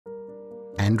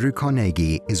Andrew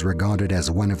Carnegie is regarded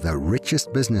as one of the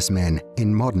richest businessmen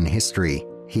in modern history.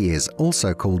 He is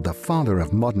also called the father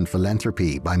of modern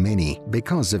philanthropy by many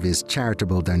because of his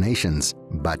charitable donations,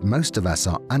 but most of us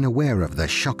are unaware of the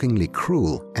shockingly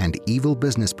cruel and evil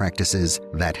business practices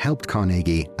that helped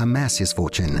Carnegie amass his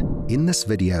fortune. In this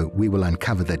video, we will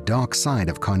uncover the dark side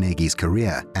of Carnegie's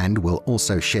career and will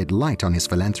also shed light on his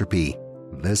philanthropy.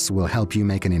 This will help you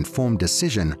make an informed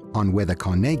decision on whether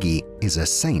Carnegie is a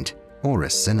saint or a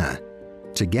sinner.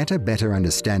 To get a better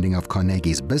understanding of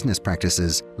Carnegie's business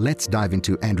practices, let's dive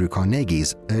into Andrew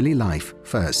Carnegie's early life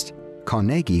first.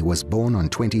 Carnegie was born on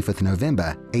 25th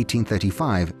November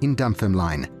 1835 in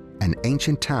Dunfermline, an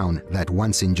ancient town that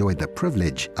once enjoyed the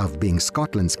privilege of being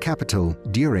Scotland's capital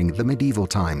during the medieval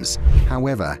times.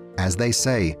 However, as they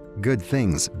say, good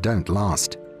things don't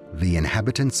last. The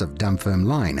inhabitants of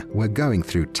Dunfermline were going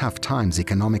through tough times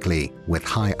economically, with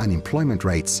high unemployment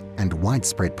rates and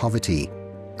widespread poverty.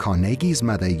 Carnegie's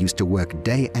mother used to work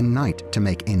day and night to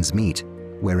make ends meet,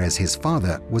 whereas his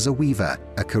father was a weaver,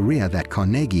 a career that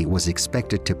Carnegie was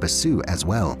expected to pursue as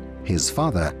well. His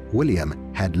father,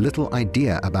 William, had little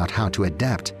idea about how to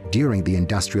adapt during the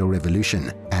Industrial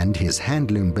Revolution, and his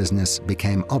handloom business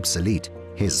became obsolete.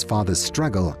 His father's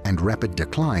struggle and rapid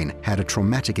decline had a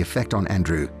traumatic effect on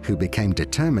Andrew, who became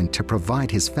determined to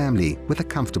provide his family with a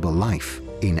comfortable life.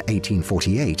 In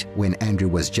 1848, when Andrew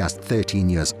was just 13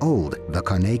 years old, the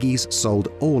Carnegies sold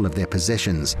all of their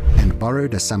possessions and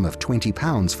borrowed a sum of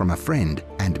 £20 from a friend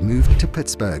and moved to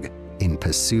Pittsburgh in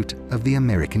pursuit of the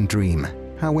American dream.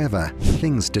 However,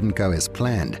 things didn't go as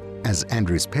planned, as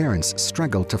Andrew's parents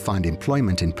struggled to find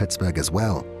employment in Pittsburgh as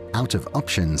well. Out of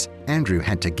options, Andrew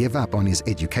had to give up on his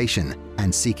education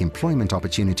and seek employment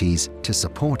opportunities to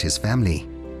support his family.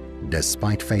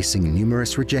 Despite facing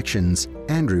numerous rejections,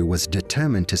 Andrew was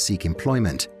determined to seek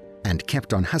employment and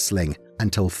kept on hustling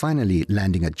until finally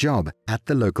landing a job at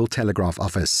the local telegraph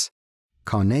office.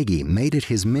 Carnegie made it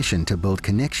his mission to build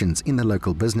connections in the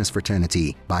local business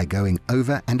fraternity by going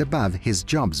over and above his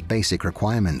job's basic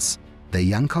requirements. The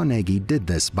young Carnegie did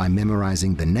this by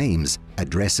memorizing the names,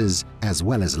 addresses, as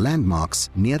well as landmarks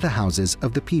near the houses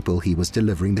of the people he was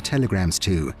delivering the telegrams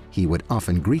to. He would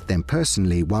often greet them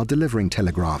personally while delivering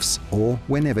telegraphs, or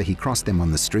whenever he crossed them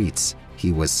on the streets.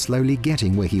 He was slowly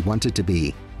getting where he wanted to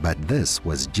be, but this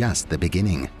was just the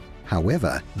beginning.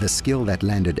 However, the skill that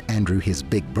landed Andrew his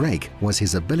big break was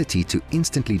his ability to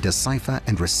instantly decipher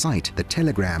and recite the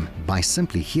telegram by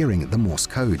simply hearing the Morse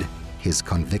code. His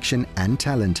conviction and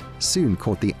talent soon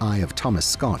caught the eye of Thomas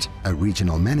Scott, a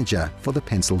regional manager for the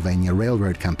Pennsylvania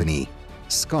Railroad Company.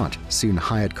 Scott soon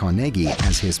hired Carnegie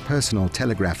as his personal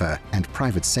telegrapher and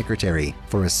private secretary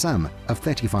for a sum of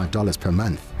 $35 per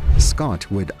month. Scott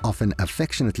would often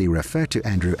affectionately refer to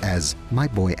Andrew as "my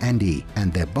boy Andy,"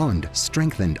 and their bond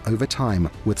strengthened over time,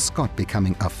 with Scott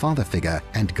becoming a father figure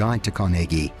and guide to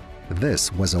Carnegie.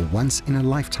 This was a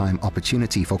once-in-a-lifetime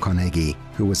opportunity for Carnegie,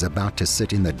 who was about to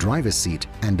sit in the driver's seat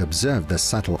and observe the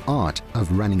subtle art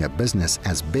of running a business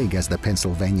as big as the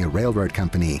Pennsylvania Railroad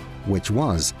Company, which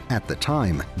was, at the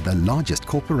time, the largest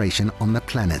corporation on the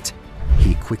planet.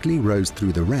 He quickly rose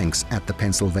through the ranks at the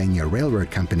Pennsylvania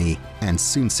Railroad Company and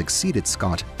soon succeeded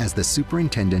Scott as the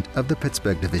superintendent of the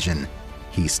Pittsburgh division.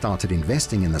 He started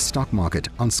investing in the stock market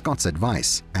on Scott's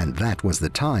advice, and that was the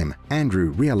time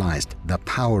Andrew realized the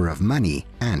power of money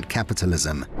and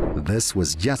capitalism. This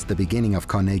was just the beginning of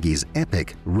Carnegie's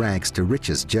epic rags to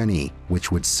riches journey, which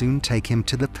would soon take him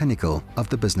to the pinnacle of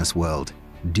the business world.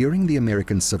 During the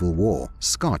American Civil War,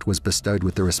 Scott was bestowed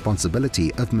with the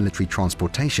responsibility of military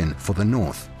transportation for the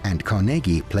North, and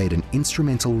Carnegie played an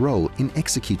instrumental role in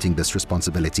executing this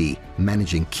responsibility,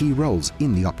 managing key roles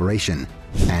in the operation.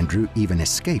 Andrew even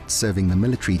escaped serving the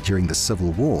military during the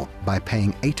Civil War by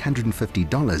paying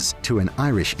 $850 to an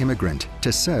Irish immigrant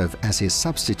to serve as his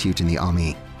substitute in the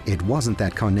army. It wasn't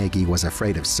that Carnegie was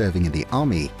afraid of serving in the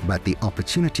army, but the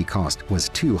opportunity cost was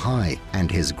too high, and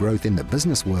his growth in the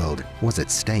business world was at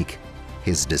stake.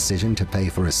 His decision to pay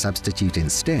for a substitute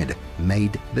instead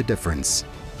made the difference.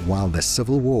 While the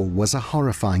Civil War was a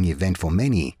horrifying event for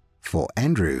many, for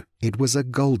Andrew, it was a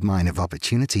goldmine of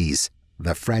opportunities.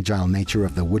 The fragile nature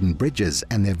of the wooden bridges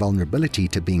and their vulnerability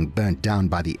to being burnt down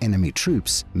by the enemy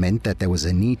troops meant that there was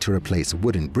a need to replace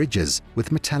wooden bridges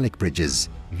with metallic bridges.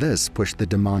 This pushed the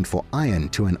demand for iron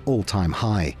to an all-time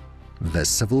high. The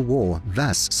Civil War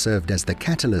thus served as the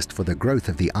catalyst for the growth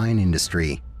of the iron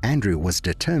industry. Andrew was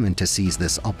determined to seize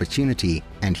this opportunity,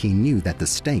 and he knew that the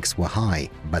stakes were high,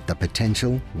 but the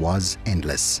potential was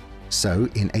endless. So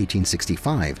in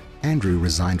 1865, Andrew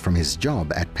resigned from his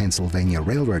job at Pennsylvania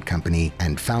Railroad Company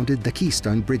and founded the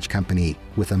Keystone Bridge Company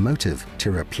with a motive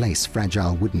to replace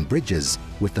fragile wooden bridges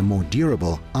with the more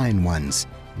durable iron ones.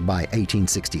 By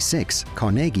 1866,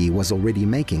 Carnegie was already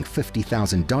making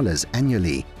 $50,000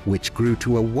 annually, which grew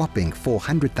to a whopping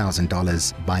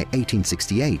 $400,000 by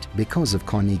 1868 because of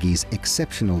Carnegie's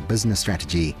exceptional business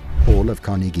strategy. All of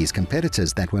Carnegie's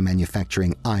competitors that were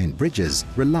manufacturing iron bridges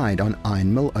relied on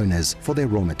iron mill owners for their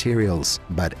raw materials.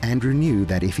 But Andrew knew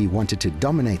that if he wanted to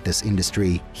dominate this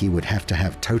industry, he would have to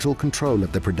have total control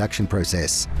of the production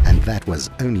process, and that was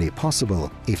only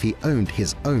possible if he owned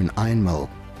his own iron mill.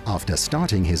 After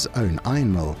starting his own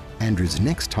iron mill, Andrew's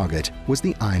next target was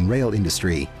the iron rail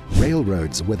industry.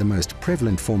 Railroads were the most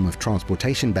prevalent form of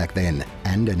transportation back then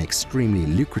and an extremely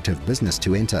lucrative business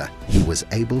to enter. He was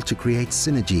able to create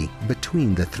synergy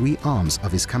between the three arms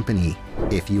of his company.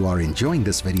 If you are enjoying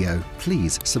this video,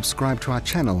 please subscribe to our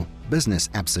channel, Business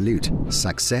Absolute.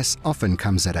 Success often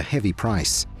comes at a heavy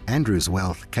price. Andrew's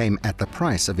wealth came at the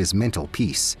price of his mental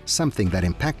peace, something that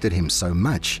impacted him so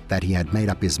much that he had made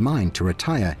up his mind to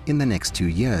retire in the next 2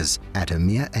 years at a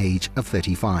mere age of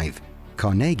 35.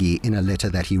 Carnegie, in a letter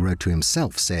that he wrote to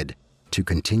himself, said, "To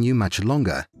continue much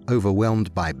longer,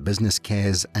 overwhelmed by business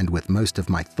cares and with most of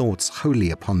my thoughts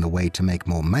wholly upon the way to make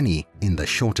more money in the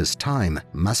shortest time,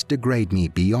 must degrade me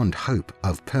beyond hope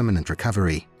of permanent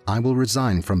recovery. I will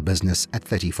resign from business at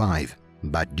 35.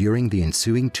 But during the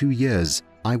ensuing 2 years,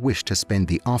 I wish to spend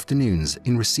the afternoons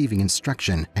in receiving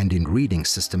instruction and in reading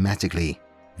systematically."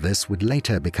 This would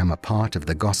later become a part of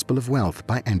the Gospel of Wealth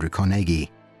by Andrew Carnegie.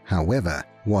 However,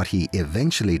 what he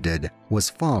eventually did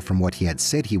was far from what he had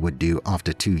said he would do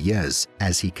after 2 years,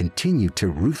 as he continued to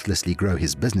ruthlessly grow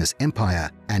his business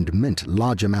empire and mint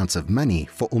large amounts of money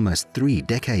for almost 3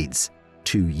 decades.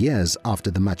 2 years after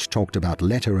the much talked about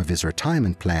letter of his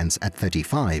retirement plans at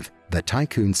 35, the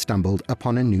tycoon stumbled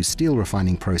upon a new steel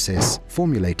refining process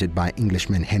formulated by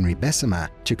Englishman Henry Bessemer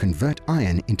to convert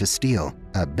iron into steel,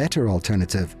 a better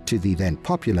alternative to the then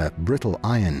popular brittle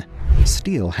iron.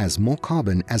 Steel has more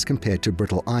carbon as compared to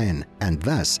brittle iron, and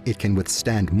thus it can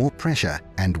withstand more pressure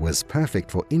and was perfect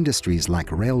for industries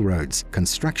like railroads,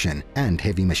 construction, and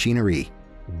heavy machinery.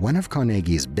 One of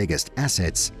Carnegie's biggest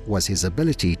assets was his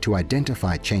ability to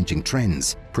identify changing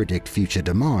trends, predict future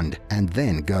demand, and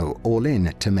then go all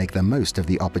in to make the most of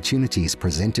the opportunities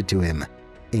presented to him.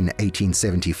 In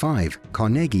 1875,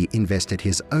 Carnegie invested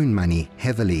his own money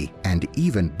heavily and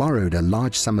even borrowed a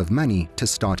large sum of money to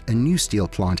start a new steel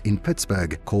plant in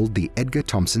Pittsburgh called the Edgar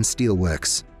Thomson Steel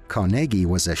Works. Carnegie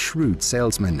was a shrewd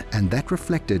salesman, and that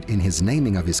reflected in his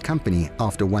naming of his company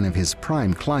after one of his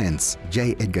prime clients,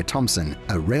 J. Edgar Thomson,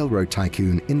 a railroad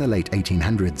tycoon in the late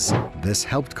 1800s. This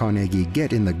helped Carnegie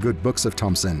get in the good books of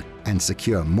Thomson and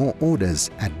secure more orders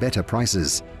at better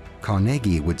prices.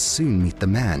 Carnegie would soon meet the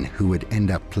man who would end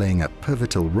up playing a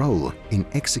pivotal role in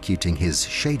executing his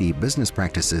shady business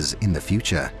practices in the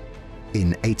future.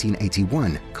 In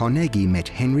 1881, Carnegie met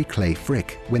Henry Clay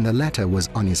Frick when the latter was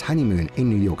on his honeymoon in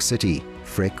New York City.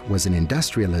 Frick was an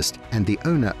industrialist and the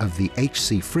owner of the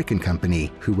H.C. Frick & Company,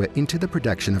 who were into the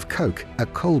production of coke, a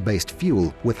coal-based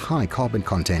fuel with high carbon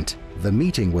content. The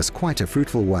meeting was quite a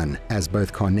fruitful one, as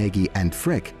both Carnegie and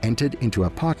Frick entered into a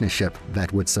partnership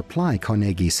that would supply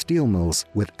Carnegie steel mills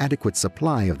with adequate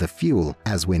supply of the fuel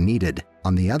as when needed.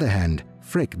 On the other hand,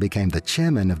 Frick became the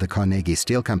chairman of the Carnegie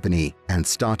Steel Company and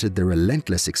started the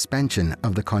relentless expansion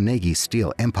of the Carnegie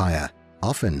Steel empire.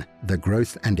 Often, the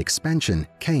growth and expansion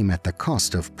came at the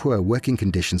cost of poor working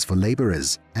conditions for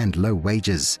laborers and low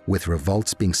wages, with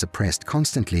revolts being suppressed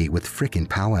constantly with Frick in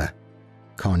power.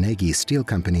 Carnegie Steel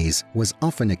Companies was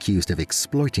often accused of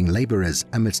exploiting laborers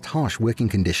amidst harsh working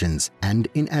conditions and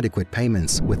inadequate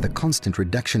payments, with the constant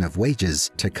reduction of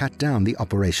wages to cut down the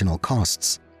operational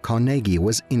costs. Carnegie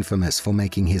was infamous for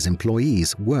making his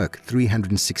employees work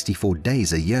 364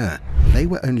 days a year. They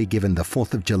were only given the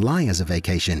 4th of July as a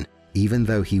vacation. Even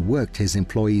though he worked his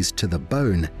employees to the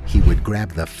bone, he would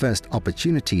grab the first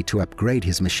opportunity to upgrade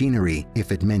his machinery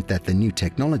if it meant that the new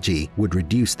technology would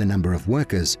reduce the number of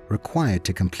workers required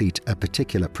to complete a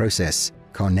particular process.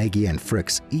 Carnegie and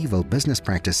Frick's evil business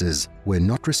practices were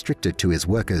not restricted to his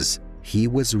workers. He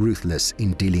was ruthless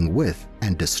in dealing with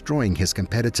and destroying his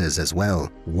competitors as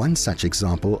well. One such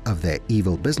example of their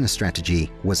evil business strategy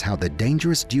was how the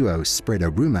dangerous duo spread a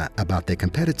rumor about their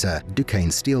competitor, Duquesne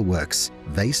Steel Works.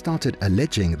 They started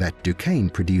alleging that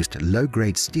Duquesne produced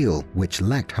low-grade steel which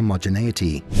lacked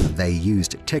homogeneity. They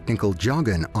used technical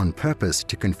jargon on purpose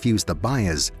to confuse the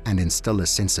buyers and instill a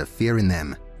sense of fear in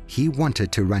them. He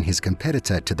wanted to run his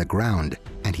competitor to the ground,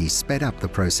 and he sped up the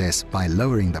process by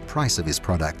lowering the price of his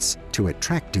products to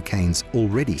attract Duquesne's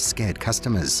already scared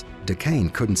customers. Duquesne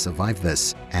couldn't survive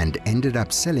this and ended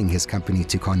up selling his company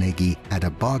to Carnegie at a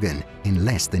bargain in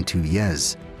less than 2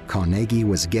 years. Carnegie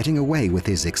was getting away with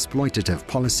his exploitative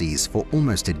policies for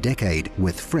almost a decade,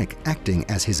 with Frick acting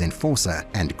as his enforcer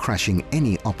and crushing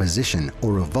any opposition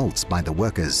or revolts by the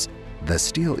workers. The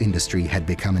steel industry had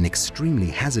become an extremely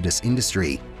hazardous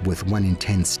industry, with 1 in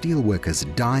 10 steel workers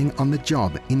dying on the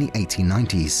job in the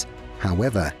 1890s.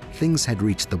 However, things had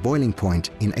reached the boiling point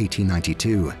in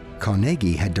 1892.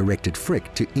 Carnegie had directed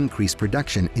Frick to increase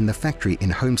production in the factory in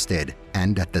Homestead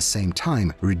and at the same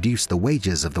time reduce the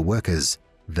wages of the workers.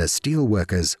 The steel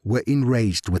workers were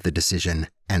enraged with the decision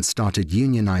and started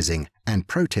unionizing and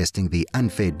protesting the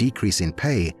unfair decrease in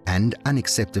pay and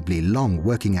unacceptably long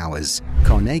working hours.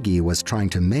 Carnegie was trying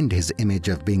to mend his image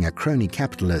of being a crony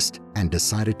capitalist and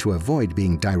decided to avoid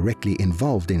being directly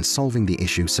involved in solving the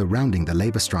issue surrounding the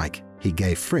labor strike. He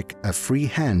gave Frick a free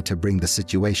hand to bring the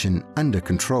situation under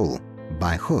control,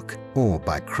 by hook or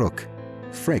by crook.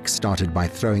 Frick started by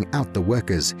throwing out the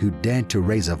workers who dared to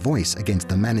raise a voice against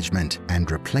the management and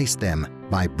replaced them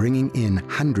by bringing in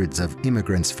hundreds of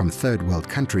immigrants from third world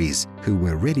countries who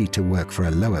were ready to work for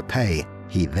a lower pay.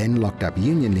 He then locked up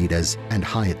union leaders and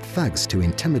hired thugs to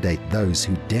intimidate those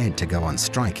who dared to go on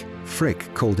strike.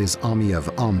 Frick called his army of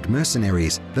armed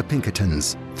mercenaries the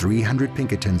Pinkertons. 300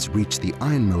 Pinkertons reached the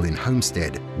iron mill in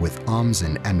Homestead with arms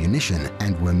and ammunition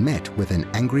and were met with an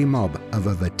angry mob of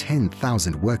over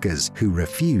 10,000 workers who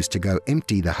refused to go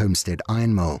empty the Homestead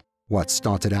iron mill. What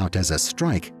started out as a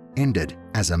strike ended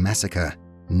as a massacre.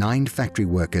 9 factory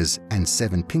workers and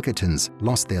 7 Pinkertons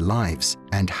lost their lives,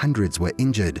 and hundreds were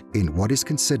injured in what is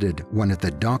considered one of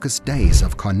the darkest days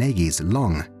of Carnegie's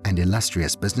long and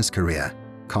illustrious business career.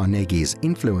 Carnegie's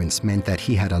influence meant that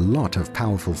he had a lot of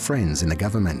powerful friends in the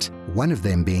government, one of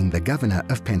them being the governor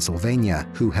of Pennsylvania,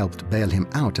 who helped bail him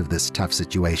out of this tough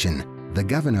situation. The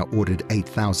governor ordered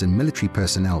 8,000 military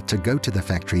personnel to go to the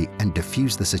factory and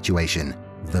defuse the situation.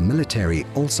 The military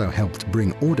also helped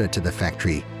bring order to the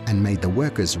factory and made the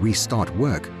workers restart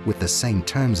work with the same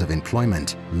terms of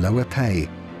employment, lower pay,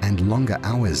 and longer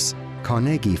hours.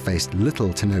 Carnegie faced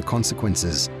little to no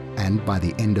consequences, and by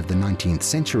the end of the 19th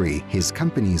century, his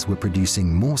companies were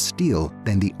producing more steel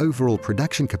than the overall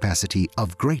production capacity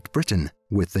of Great Britain.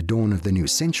 With the dawn of the new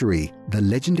century, the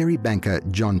legendary banker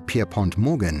John Pierpont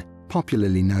Morgan,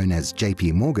 popularly known as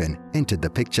J.P. Morgan, entered the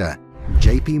picture.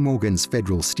 J.P. Morgan's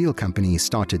Federal Steel Company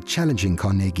started challenging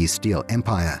Carnegie's steel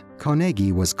empire.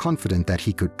 Carnegie was confident that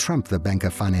he could trump the banker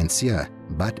financier,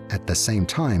 but at the same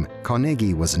time,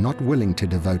 Carnegie was not willing to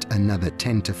devote another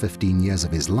 10 to 15 years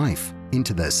of his life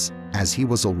into this, as he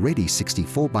was already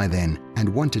 64 by then and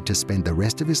wanted to spend the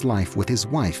rest of his life with his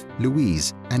wife,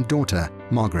 Louise, and daughter,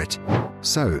 Margaret.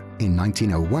 So, in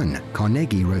 1901,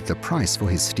 Carnegie wrote the price for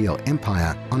his steel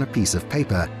empire on a piece of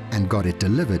paper and got it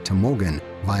delivered to Morgan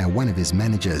via one of his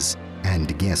managers.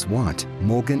 And guess what?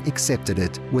 Morgan accepted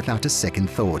it without a second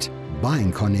thought,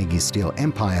 buying Carnegie's steel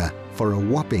empire for a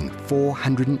whopping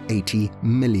 $480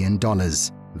 million.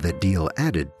 The deal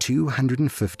added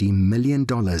 $250 million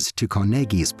to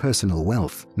Carnegie's personal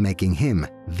wealth, making him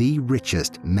the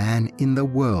richest man in the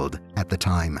world at the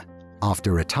time.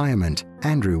 After retirement,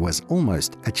 Andrew was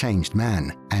almost a changed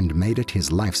man and made it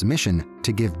his life's mission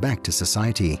to give back to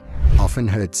society. Often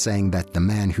heard saying that the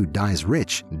man who dies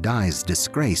rich dies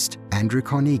disgraced, Andrew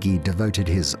Carnegie devoted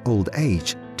his old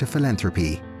age to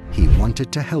philanthropy. He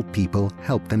wanted to help people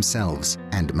help themselves,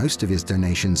 and most of his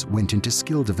donations went into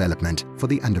skill development for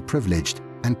the underprivileged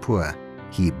and poor.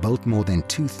 He built more than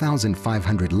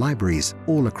 2,500 libraries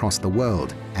all across the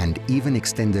world and even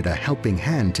extended a helping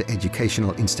hand to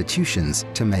educational institutions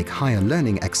to make higher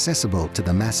learning accessible to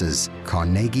the masses.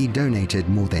 Carnegie donated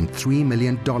more than $3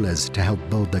 million to help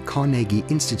build the Carnegie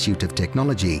Institute of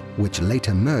Technology, which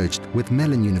later merged with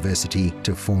Mellon University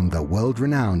to form the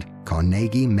world-renowned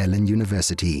Carnegie Mellon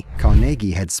University.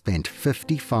 Carnegie had spent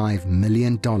 $55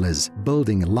 million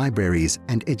building libraries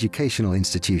and educational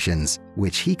institutions,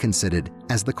 which he considered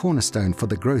as the cornerstone for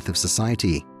the growth of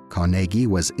society. Carnegie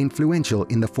was influential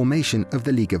in the formation of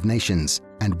the League of Nations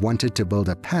and wanted to build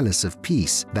a palace of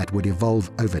peace that would evolve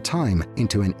over time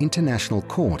into an international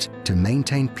court to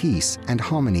maintain peace and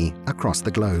harmony across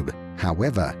the globe.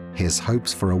 However, his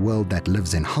hopes for a world that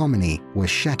lives in harmony were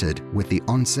shattered with the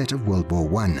onset of World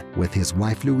War I, with his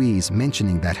wife Louise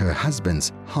mentioning that her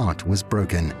husband's heart was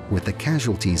broken with the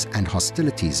casualties and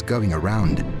hostilities going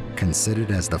around.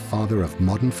 Considered as the father of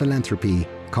modern philanthropy,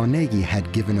 Carnegie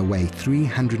had given away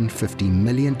 $350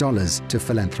 million to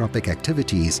philanthropic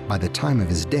activities by the time of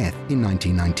his death in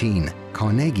 1919.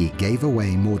 Carnegie gave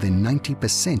away more than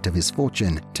 90% of his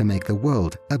fortune to make the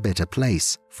world a better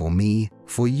place for me,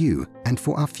 for you, and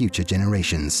for our future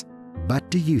generations.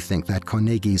 But do you think that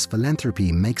Carnegie's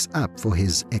philanthropy makes up for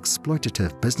his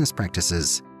exploitative business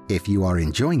practices? If you are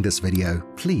enjoying this video,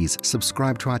 please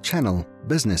subscribe to our channel,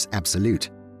 Business Absolute.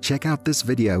 Check out this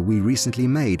video we recently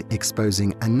made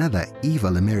exposing another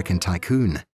evil American tycoon.